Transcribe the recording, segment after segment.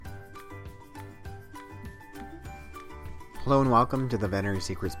Hello and welcome to the Veterinary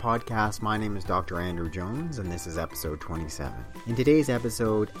Secrets Podcast. My name is Dr. Andrew Jones and this is episode 27. In today's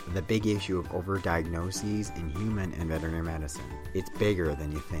episode, the big issue of overdiagnoses in human and veterinary medicine. It's bigger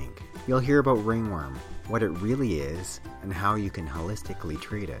than you think. You'll hear about ringworm, what it really is, and how you can holistically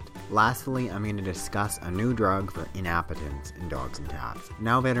treat it. Lastly, I'm going to discuss a new drug for inappetance in dogs and cats.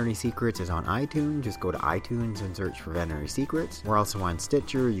 Now Veterinary Secrets is on iTunes. Just go to iTunes and search for Veterinary Secrets. We're also on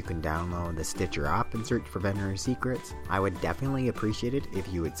Stitcher. You can download the Stitcher app and search for Veterinary Secrets. I would definitely appreciate it if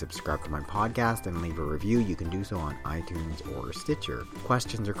you would subscribe to my podcast and leave a review. You can do so on iTunes or Stitcher.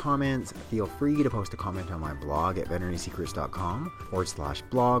 Questions or comments, feel free to post a comment on my blog at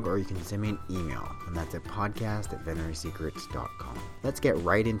veterinarysecrets.com/blog, or you can send me an email, and that's at podcast@veterinarysecrets.com. Let's get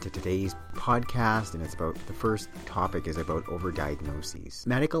right into today's podcast, and the first topic is about overdiagnoses.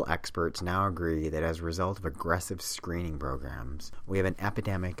 Medical experts now agree that as a result of aggressive screening programs, we have an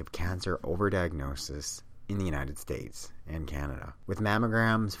epidemic of cancer overdiagnosis in the United States and Canada. With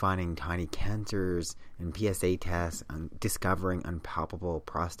mammograms finding tiny cancers and PSA tests discovering unpalpable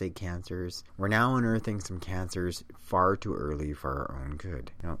prostate cancers, we're now unearthing some cancers far too early for our own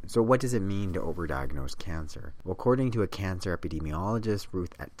good. So what does it mean to overdiagnose cancer? Well, according to a cancer epidemiologist,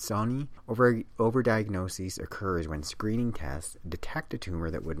 Ruth Etsoni, overdiagnosis occurs when screening tests detect a tumor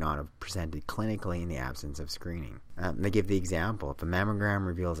that would not have presented clinically in the absence of screening. They give the example: if a mammogram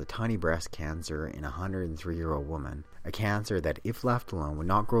reveals a tiny breast cancer in a 103-year-old woman, a cancer that, if left alone, would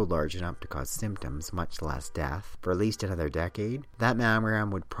not grow large enough to cause symptoms, much less death, for at least another decade, that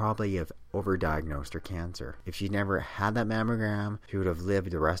mammogram would probably have overdiagnosed her cancer. If she'd never had that mammogram, she would have lived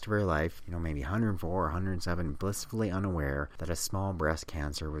the rest of her life, maybe 104 or 107, blissfully unaware that a small breast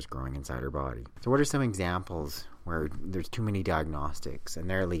cancer was growing inside her body. So what are some examples where there's too many diagnostics and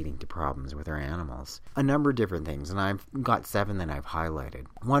they're leading to problems with our animals? A number of different things, and I've got 7 that I've highlighted.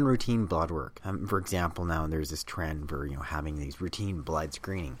 One, routine blood work. For example, now there's this trend for having these routine blood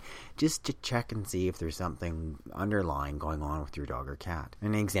screening just to check and see if there's something underlying going on with your dog or cat.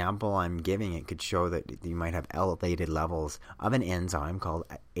 An example I'm giving, it could show that you might have elevated levels of an enzyme called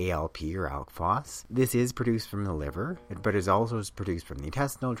ALP or alk phos. This is produced from the liver, but it's also produced from the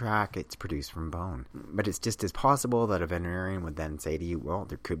intestinal tract. It's produced from bone. But it's just as possible that a veterinarian would then say to you, well,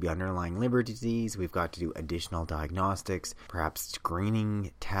 there could be underlying liver disease. We've got to do additional diagnostics, perhaps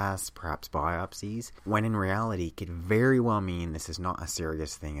screening tests, perhaps biopsies, when in reality it could very well mean this is not a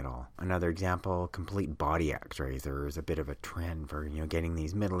serious thing at all. Another example, complete body x-rays. There is a bit of a trend for, getting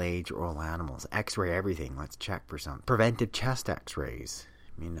these middle-aged or old animals. X-ray everything. Let's check for something. Preventive chest x-rays.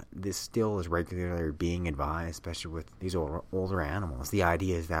 This still is regularly being advised, especially with these older animals. The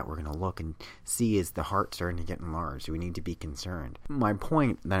idea is that we're going to look and see, is the heart starting to get enlarged? Do we need to be concerned? My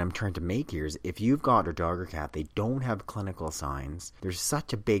point that I'm trying to make here is, if you've got a dog or cat, they don't have clinical signs. There's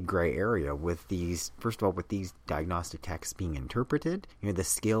such a big gray area with these, first of all, with these diagnostic texts being interpreted, the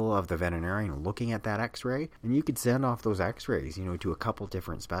skill of the veterinarian looking at that x-ray, and you could send off those x-rays, to a couple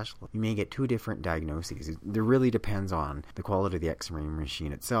different specialists. You may get 2 different diagnoses. It really depends on the quality of the x-ray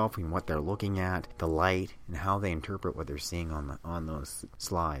machine itself and what they're looking at, the light, and how they interpret what they're seeing on those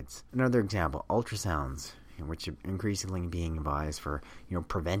slides. Another example, ultrasounds, which are increasingly being advised for,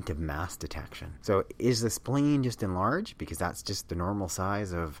 preventive mass detection. So is the spleen just enlarged because that's just the normal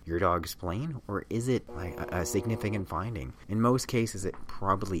size of your dog's spleen, or is it like a significant finding? In most cases, it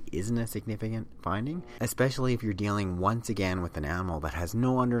probably isn't a significant finding, especially if you're dealing once again with an animal that has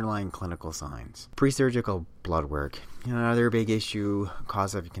no underlying clinical signs. Pre-surgical blood work, another big issue,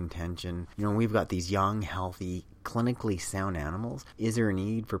 cause of contention. We've got these young, healthy, clinically sound animals. Is there a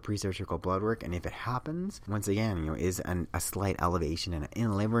need for pre-surgical blood work? And if it happens, once again, is a slight elevation in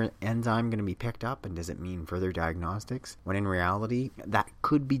a liver enzyme going to be picked up, and does it mean further diagnostics? When in reality, that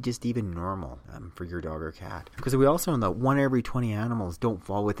could be just even normal for your dog or cat. Because we also know that 1 every 20 animals don't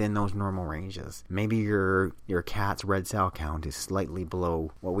fall within those normal ranges. Maybe your cat's red cell count is slightly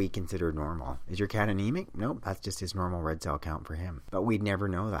below what we consider normal. Is your cat anemic? Nope, that's just his normal red cell count for him. But we'd never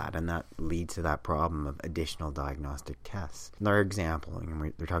know that, and that leads to that problem of additional diagnostic tests. Another example,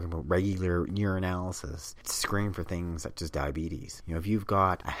 they're talking about regular urinalysis to screen for things such as diabetes. If you've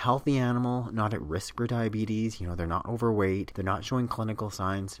got a healthy animal not at risk for diabetes, they're not overweight, they're not showing clinical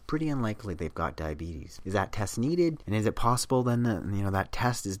signs, pretty unlikely they've got diabetes. Is that test needed? And is it possible then that that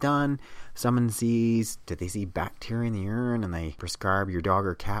test is done, someone sees, did they see bacteria in the urine, and they prescribe your dog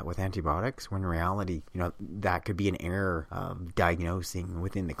or cat with antibiotics, when in reality, that could be an error of diagnosing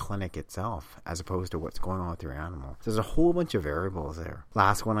within the clinic itself, as opposed to what's going on with your animal. So there's a whole bunch of variables there.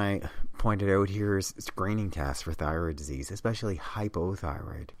 Last one I pointed out here is screening tests for thyroid disease, especially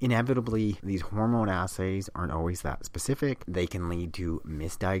hypothyroid. Inevitably, these hormone assays aren't always that specific. They can lead to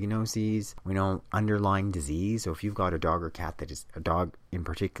misdiagnoses. We know underlying disease. So if you've got a dog or cat that is, a dog in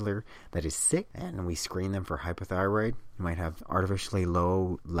particular, that is sick, and we screen them for hypothyroid, you might have artificially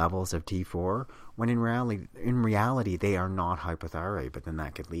low levels of T4, when in reality they are not hypothyroid, but then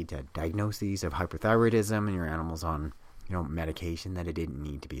that could lead to diagnoses of hypothyroidism and your animal's on medication that it didn't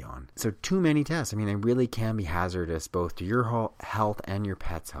need to be on. So too many tests, they really can be hazardous both to your health and your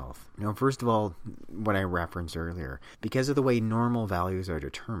pet's health. First of all, what I referenced earlier, because of the way normal values are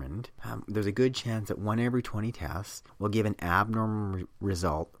determined, there's a good chance that 1 every 20 tests will give an abnormal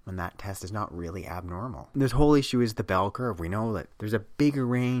result when that test is not really abnormal. This whole issue is the bell curve. We know that there's a bigger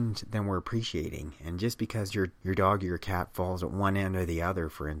range than we're appreciating, and just because your dog or your cat falls at one end or the other,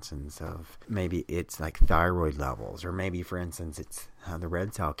 for instance, of maybe it's like thyroid levels, or maybe for instance it's the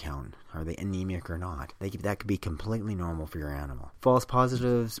red cell count, are they anemic or not? That could be completely normal for your animal. False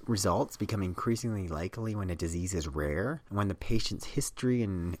positives results become increasingly likely when a disease is rare and when the patient's history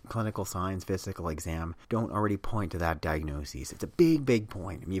and clinical signs, physical exam don't already point to that diagnosis. It's a big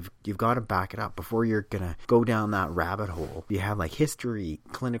point. You've got to back it up before you're gonna go down that rabbit hole. You have history,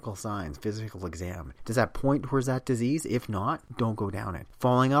 clinical signs, physical exam. Does that point towards that disease? If not, don't go down it.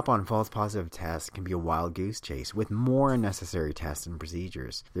 Following up on false positive tests can be a wild goose chase with more unnecessary tests and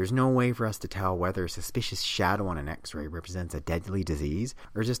procedures. There's no way for us to tell whether a suspicious shadow on an x-ray represents a deadly disease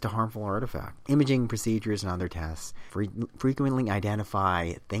or just a harmful artifact. Imaging procedures and other tests frequently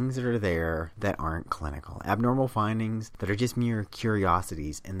identify things that are there that aren't clinical. Abnormal findings that are just mere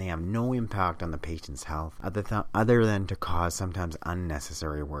curiosities, and they have no impact on the patient's health other than to cause sometimes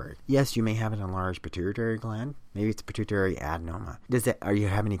unnecessary worry. Yes, you may have an enlarged pituitary gland. Maybe it's pituitary adenoma. Are you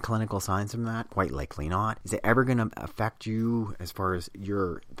have any clinical signs from that? Quite likely not. Is it ever going to affect you as far as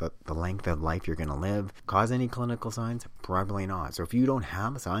the length of life you're going to live? Cause any clinical signs? Probably not. So if you don't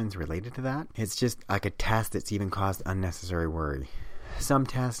have signs related to that, it's just like a test that's even caused unnecessary worry. Some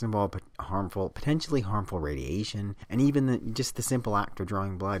tests involve potentially harmful radiation, and even just the simple act of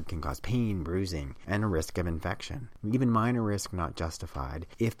drawing blood can cause pain, bruising, and a risk of infection. Even minor risk not justified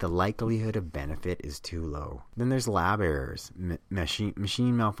if the likelihood of benefit is too low. Then there's lab errors, machine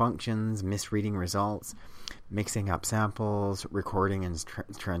malfunctions, misreading results, mixing up samples, recording and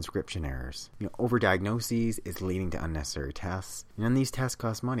transcription errors. Overdiagnosis is leading to unnecessary tests, and these tests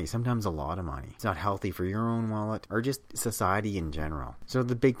cost money, sometimes a lot of money. It's not healthy for your own wallet or just society in general. So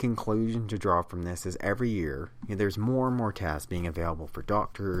the big conclusion to draw from this is every year, there's more and more tests being available for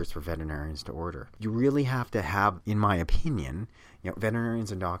doctors, for veterinarians to order. You really have to have, in my opinion,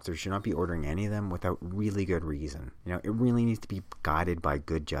 veterinarians and doctors should not be ordering any of them without really good reason. It really needs to be guided by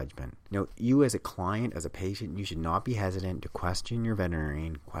good judgment. You as a client, as a patient, you should not be hesitant to question your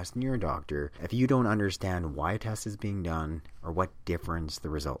veterinarian, question your doctor, if you don't understand why a test is being done or what difference the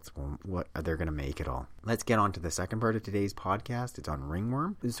results what they're going to make at all. Let's get on to the second part of today's podcast. It's on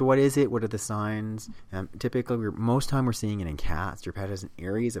ringworm. So what is it? What are the signs? Typically, most time we're seeing it in cats. Your pet has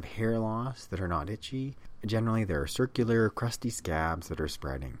areas of hair loss that are not itchy. Generally, there are circular, crusty scabs that are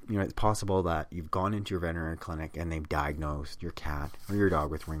spreading. It's possible that you've gone into your veterinary clinic and they've diagnosed your cat or your dog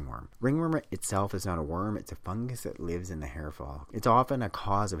with ringworm. Ringworm itself is not a worm. It's a fungus that lives in the hair follicle. It's often a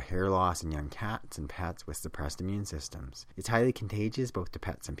cause of hair loss in young cats and pets with suppressed immune systems. It's highly contagious both to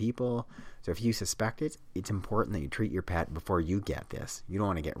pets and people. So if you suspect it, it's important that you treat your pet before you get this. You don't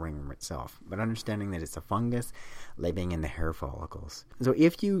want to get ringworm itself, but understanding that it's a fungus living in the hair follicles. So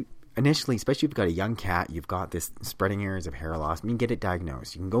if you initially, especially if you've got a young cat, you've got this spreading areas of hair loss, you can get it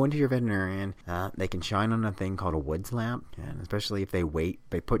diagnosed. You can go into your veterinarian, they can shine on a thing called a woods lamp, and especially if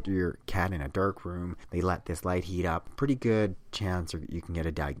they put your cat in a dark room, they let this light heat up, pretty good chance you can get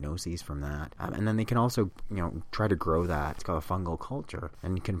a diagnosis from that. And then they can also, try to grow that. It's called a fungal culture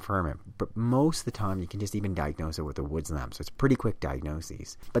and confirm it. But most of the time, you can just even diagnose it with a woods lamp. So it's a pretty quick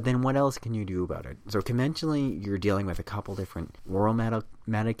diagnosis. But then what else can you do about it? So conventionally, you're dealing with a couple different oral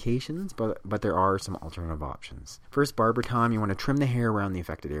medications, but there are some alternative options. First, barber time. You want to trim the hair around the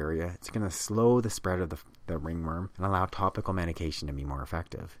affected area. It's going to slow the spread of the ringworm and allow topical medication to be more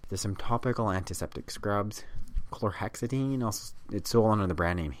effective. There's some topical antiseptic scrubs. Chlorhexidine, also it's sold under the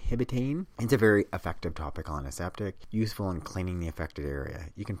brand name Hibitane. It's a very effective topical antiseptic, useful in cleaning the affected area.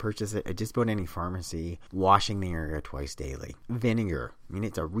 You can purchase it at just about any pharmacy, washing the area twice daily. Vinegar I mean,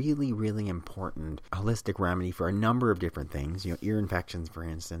 it's a really, really important holistic remedy for a number of different things, ear infections, for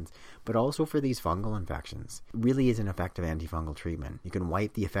instance, but also for these fungal infections. It really is an effective antifungal treatment. You can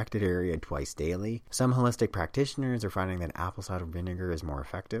wipe the affected area twice daily. Some holistic practitioners are finding that apple cider vinegar is more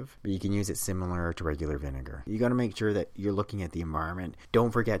effective, but you can use it similar to regular vinegar. You got to make sure that you're looking at the environment.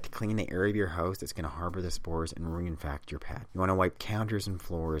 Don't forget to clean the area of your house that's going to harbor the spores and reinfect your pet. You want to wipe counters and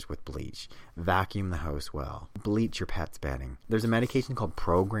floors with bleach. Vacuum the house well. Bleach your pet's bedding. There's a medication called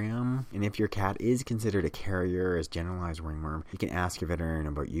Program, and if your cat is considered a carrier as generalized ringworm, you can ask your veterinarian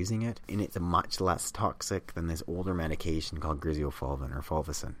about using it, and it's much less toxic than this older medication called griseofulvin or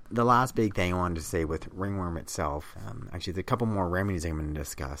fulvicin. The last big thing I wanted to say with ringworm itself, actually there's a couple more remedies I'm going to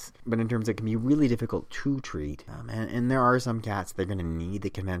discuss, but in terms of it can be really difficult to treat, and there are some cats that are going to need the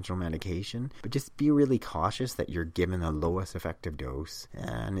conventional medication, but just be really cautious that you're given the lowest effective dose,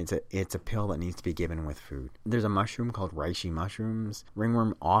 and it's a pill that needs to be given with food. There's a mushroom called reishi mushrooms.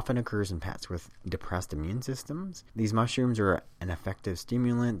 Ringworm often occurs in pets with depressed immune systems. These mushrooms are an effective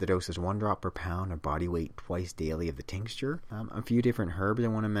stimulant. The dose is 1 drop per pound of body weight twice daily of the tincture. A few different herbs I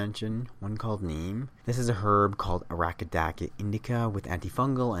want to mention. One called neem. This is a herb called Arachidaca indica with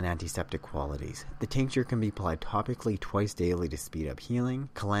antifungal and antiseptic qualities. The tincture can be applied topically twice daily to speed up healing.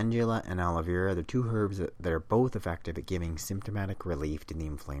 Calendula and aloe vera, they're two herbs that are both effective at giving symptomatic relief to the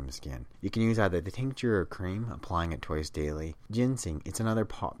inflamed skin. You can use either the tincture or cream, applying it twice daily. Ginseng, it's another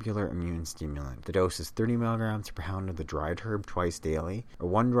popular immune stimulant. The dose is 30 milligrams per pound of the dried herb twice daily, or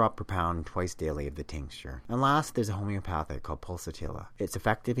 1 drop per pound twice daily of the tincture. And last, there's a homeopathic called pulsatilla. It's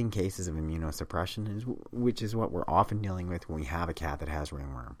effective in cases of immunosuppression, which is what we're often dealing with when we have a cat that has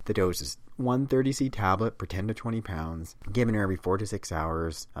ringworm. The dose is 1 30C tablet per 10 to 20 pounds, given every 4 to 6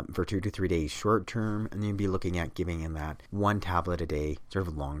 hours for 2 to 3 days short term, and you'd be looking at giving in that 1 tablet a day sort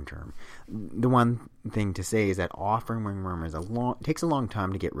of long term. The one thing to say is that offering ringworm takes a long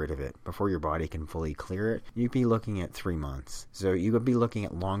time to get rid of it before your body can fully clear it. You'd be looking at 3 months. So you would be looking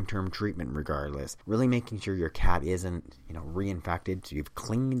at long-term treatment regardless, really making sure your cat isn't, reinfected. So you've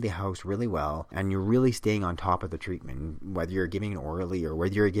cleaned the house really well, and you're really staying on top of the treatment, whether you're giving it orally or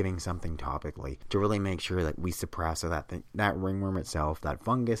whether you're giving something topically, to really make sure that we suppress so that that ringworm itself, that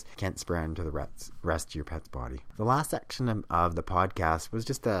fungus, can't spread into the rest of your pet's body. The last section of the podcast was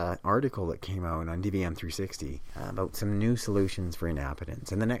just an article that came out on DVM 360 about some new solutions for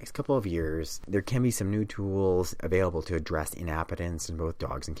inappetance. In the next couple of years, there can be some new tools available to address inappetance in both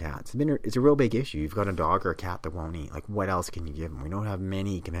dogs and cats. It's a real big issue. You've got a dog or a cat that won't eat. Like, what else can you give them? We don't have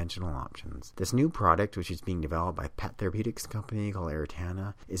many conventional options. This new product, which is being developed by a pet therapeutics company called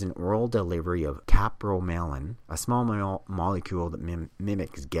Aratana, is an oral delivery of capromelin, a small molecule that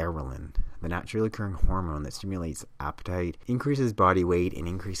mimics ghrelin, the naturally occurring hormone that stimulates appetite, increases body weight, and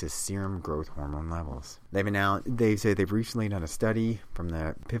increases serum growth hormone levels. They've said they've recently done a study from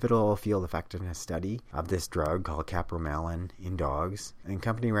the pivotal field effectiveness study of this drug called capromelin in dogs, and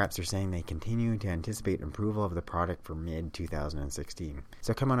company reps are saying they continue to anticipate approval of the product for mid-2016.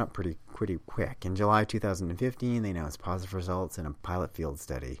 So coming up pretty quick. In July 2015, they announced positive results in a pilot field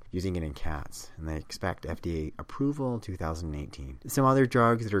study using it in cats, and they expect FDA approval 2018. Some other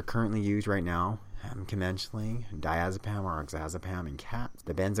drugs that are currently used right now conventionally, diazepam or oxazepam in cats,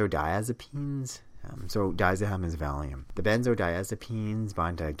 the benzodiazepines. So diazepam is Valium. The benzodiazepines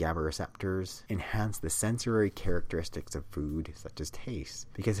bind to GABA receptors, enhance the sensory characteristics of food, such as taste.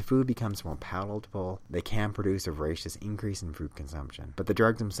 Because the food becomes more palatable, they can produce a voracious increase in food consumption. But the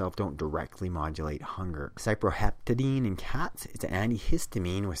drugs themselves don't directly modulate hunger. Cyproheptadine in cats, it's an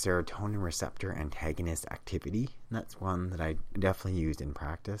antihistamine with serotonin receptor antagonist activity. And that's one that I definitely used in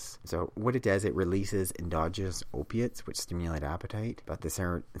practice. So what it does, it releases endogenous opiates, which stimulate appetite, but the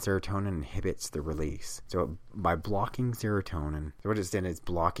serotonin inhibits the release. So by blocking serotonin, so what it's done is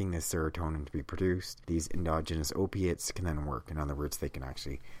blocking this serotonin to be produced. These endogenous opiates can then work. In other words, they can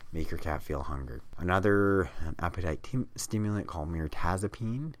actually make your cat feel hungry. Another appetite stimulant called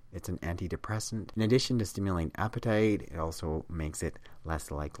mirtazapine. It's an antidepressant. In addition to stimulating appetite, it also makes it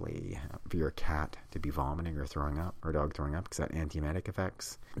less likely for your cat to be vomiting or throwing up, or dog throwing up, because that antiemetic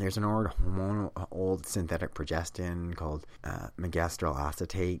effects. There's an old synthetic progestin called megestrol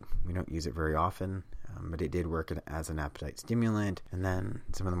acetate. We don't use it very often, but it did work as an appetite stimulant. And then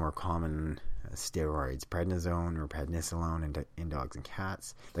some of the more common steroids, prednisone or prednisolone in dogs and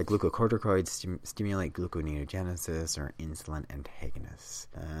cats. The glucocorticoids stimulate gluconeogenesis or insulin antagonists,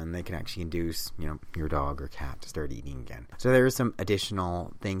 and they can actually induce, your dog or cat to start eating again. So there are some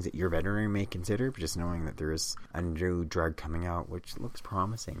additional things that your veterinary may consider, but just knowing that there is a new drug coming out which looks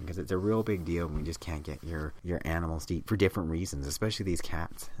promising, because it's a real big deal when we just can't get your animals to eat for different reasons, especially these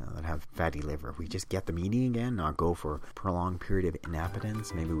cats that have fatty liver. If we just get them eating again, not go for a prolonged period of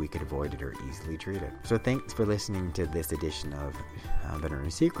inappetance, maybe we could avoid it or easily treat it. So thanks for listening to this edition of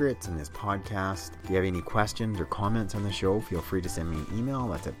Veterinary Secrets and this podcast. If you have any questions or comments on the show, feel free to send me an email.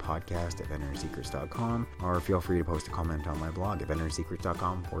 That's at podcast@veterinarysecrets.com, or feel free to post a comment on my blog at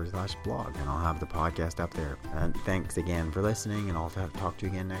veterinarysecrets.com/blog, and I'll have the podcast up there. And thanks again for listening, and I'll talk to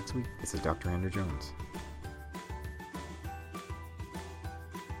you again next week. This is Dr. Andrew Jones.